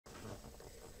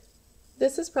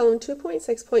This is problem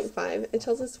 2.6.5. It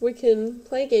tells us we can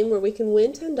play a game where we can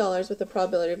win $10 with a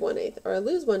probability of 1/8 or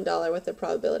lose $1 with a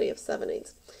probability of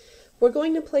 7/8. We're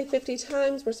going to play 50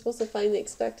 times. We're supposed to find the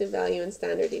expected value and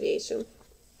standard deviation.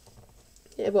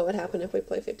 And what would happen if we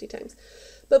play 50 times?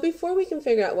 But before we can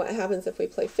figure out what happens if we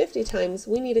play 50 times,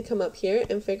 we need to come up here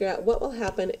and figure out what will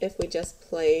happen if we just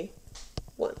play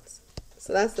once.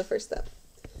 So that's the first step.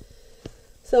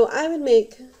 So I would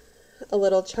make a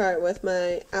little chart with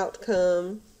my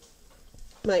outcome,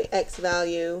 my x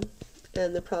value,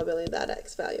 and the probability of that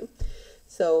x value.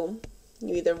 So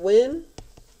you either win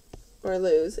or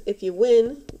lose. If you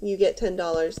win, you get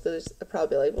 $10, there's a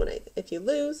probability of 1/8. If you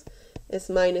lose, it's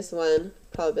 -1,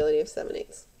 probability of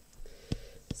 7/8.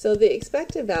 So the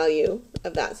expected value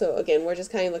of that, so again, we're just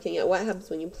kind of looking at what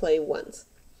happens when you play once,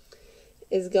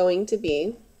 is going to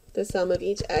be the sum of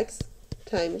each x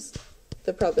times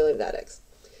the probability of that x.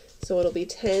 So it'll be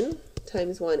 10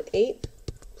 times 1/8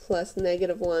 plus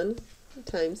 -1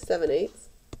 times 7/8,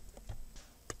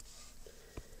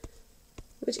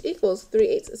 which equals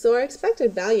 3/8. So our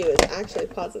expected value is actually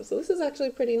positive. So this is actually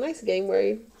a pretty nice game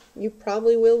where you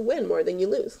probably will win more than you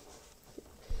lose.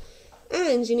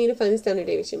 And you need to find the standard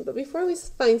deviation. But before we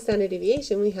find standard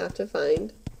deviation, we have to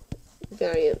find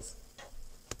variance.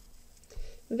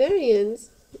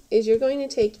 Variance is you're going to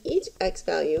take each x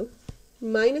value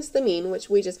minus the mean,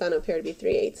 which we just found up here to be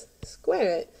 3/8,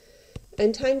 square it,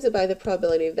 and times it by the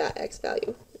probability of that x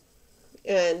value.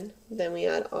 And then we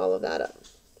add all of that up.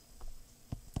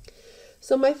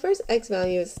 So my first x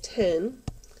value is 10.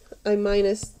 I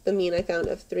minus the mean I found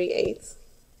of 3/8,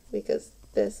 because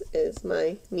this is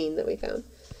my mean that we found.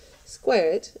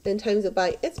 Square it, and times it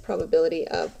by its probability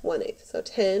of 1/8. So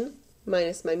 10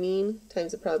 minus my mean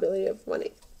times the probability of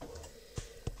 1/8.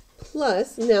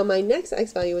 Plus, now my next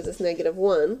x value is this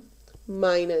 -1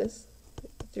 minus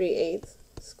 3/8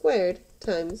 squared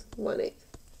times 1/8.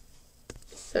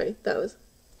 Sorry, that was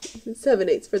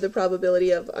 7/8 for the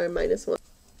probability of our -1,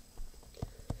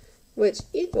 which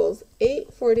equals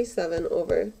 847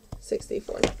 over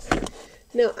 64.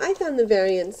 Now, I found the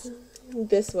variance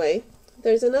this way.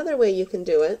 There's another way you can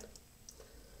do it.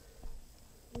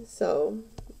 So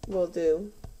we'll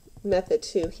do method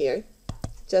 2 here,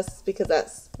 just because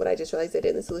that's what I just realized I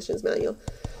did in the solutions manual.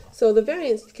 So the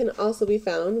variance can also be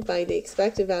found by the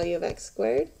expected value of x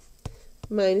squared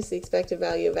minus the expected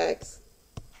value of x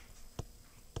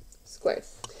squared.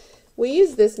 We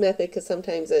use this method because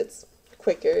sometimes it's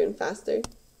quicker and faster.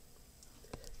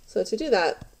 So to do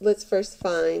that, let's first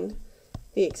find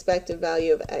the expected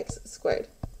value of x squared.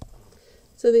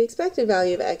 So the expected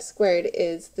value of x squared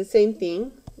is the same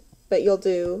thing, but you'll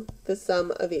do the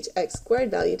sum of each x squared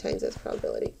value times its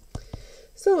probability.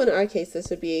 So in our case, this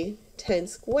would be 10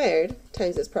 squared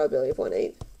times its probability of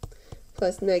 1/8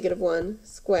 plus -1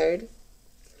 squared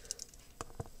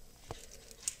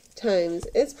times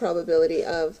its probability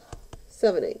of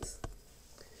 7/8,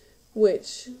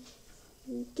 which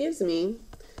gives me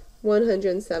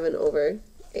 107 over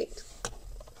 8.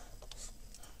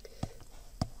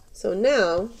 So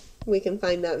now we can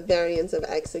find that variance of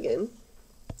x again,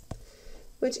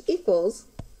 which equals,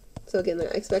 so again,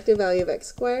 the expected value of x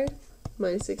squared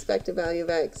minus the expected value of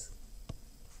x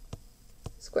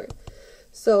squared.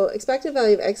 So expected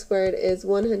value of x squared is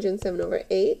 107 over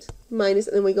 8 minus,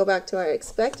 and then we go back to our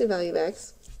expected value of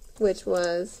x, which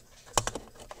was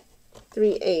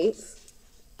 3/8,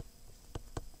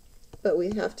 but we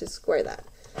have to square that.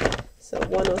 So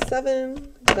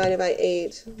 107 divided by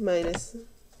 8 minus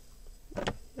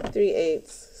 3/8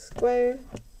 squared,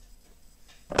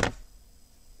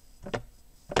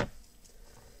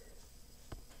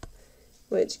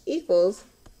 which equals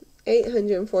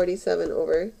 847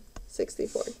 over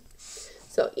 64.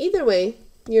 So either way,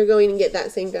 you're going to get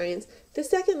that same variance. The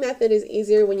second method is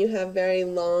easier when you have very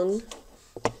long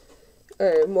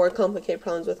or more complicated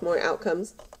problems with more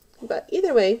outcomes. But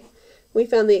either way, we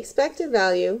found the expected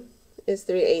value is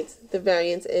 3/8. The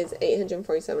variance is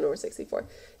 847 over 64.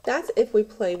 That's if we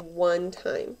play one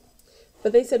time.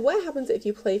 But they said, what happens if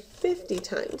you play 50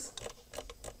 times?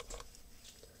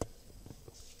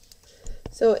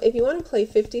 So if you want to play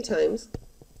 50 times,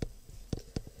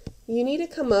 you need to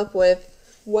come up with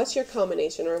what's your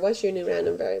combination, or what's your new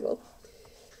random variable.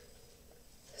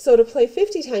 So to play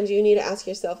 50 times, you need to ask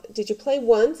yourself, did you play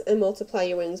once and multiply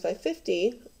your winnings by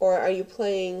 50, or are you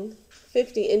playing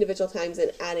 50 individual times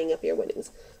and adding up your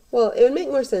winnings? Well, it would make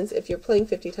more sense if you're playing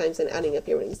 50 times and adding up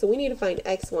your winnings. So we need to find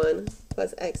x1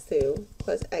 plus x2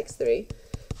 plus x3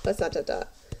 plus dot dot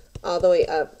dot, all the way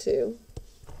up to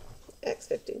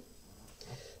x50.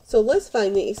 So let's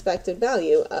find the expected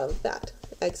value of that.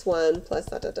 x1 plus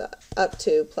dot dot dot up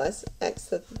to plus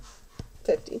x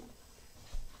 50.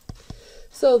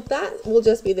 So that will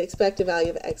just be the expected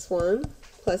value of x1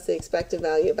 plus the expected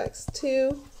value of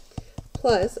x2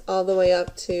 plus all the way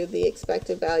up to the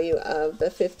expected value of the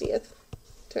 50th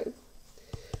term.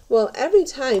 Well, every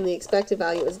time the expected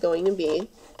value is going to be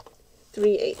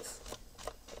 3/8.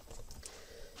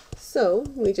 So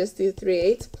we just do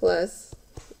 3/8 plus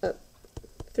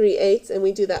 3/8, and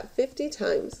we do that 50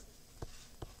 times.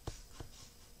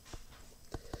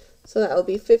 So that will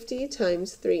be 50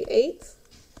 times 3/8,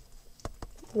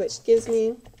 which gives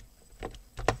me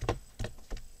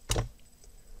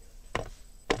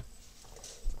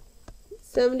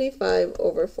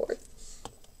 75/4.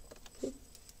 Okay.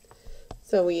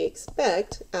 So we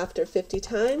expect, after 50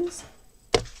 times,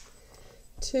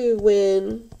 to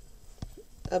win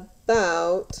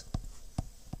about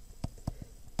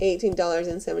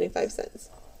 $18.75.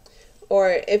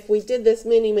 Or if we did this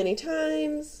many, many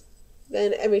times,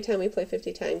 then every time we play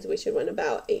 50 times, we should win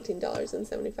about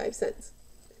 $18.75.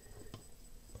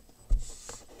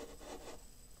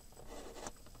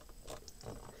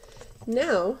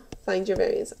 Now, find your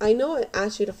variance. I know it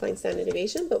asks you to find standard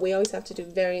deviation, but we always have to do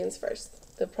variance first.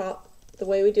 The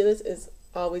way we do this is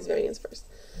always variance first.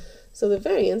 So the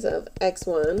variance of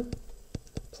x1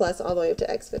 plus all the way up to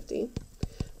x50.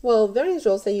 Well, variance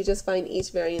rules say you just find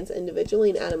each variance individually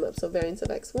and add them up. So variance of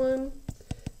x1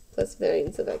 plus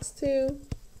variance of x2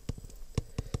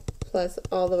 plus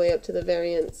all the way up to the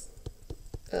variance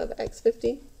of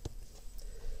x50.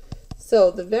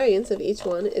 So the variance of each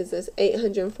one is this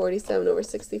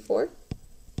 847/64.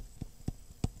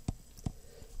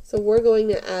 So we're going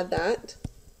to add that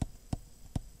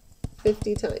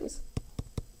 50 times.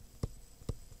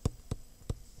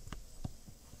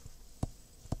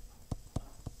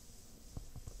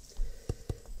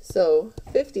 So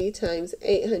 50 times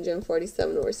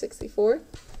 847/64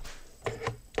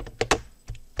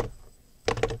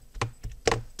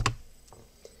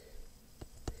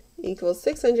 equals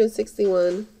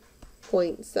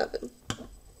 661.7.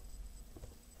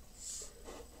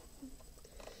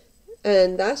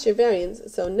 And that's your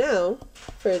variance. So now,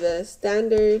 for the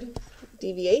standard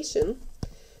deviation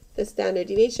of this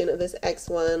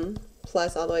x1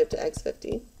 plus all the way up to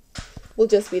x50 will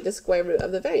just be the square root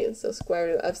of the variance. So square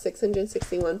root of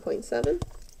 661.7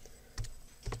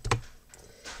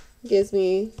 gives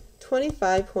me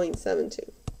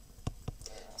 25.72.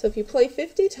 So if you play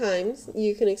 50 times,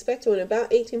 you can expect to win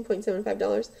about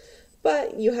 $18.75,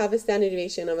 but you have a standard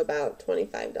deviation of about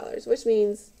 $25, which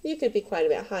means you could be quite a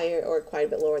bit higher or quite a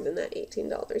bit lower than that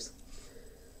 $18.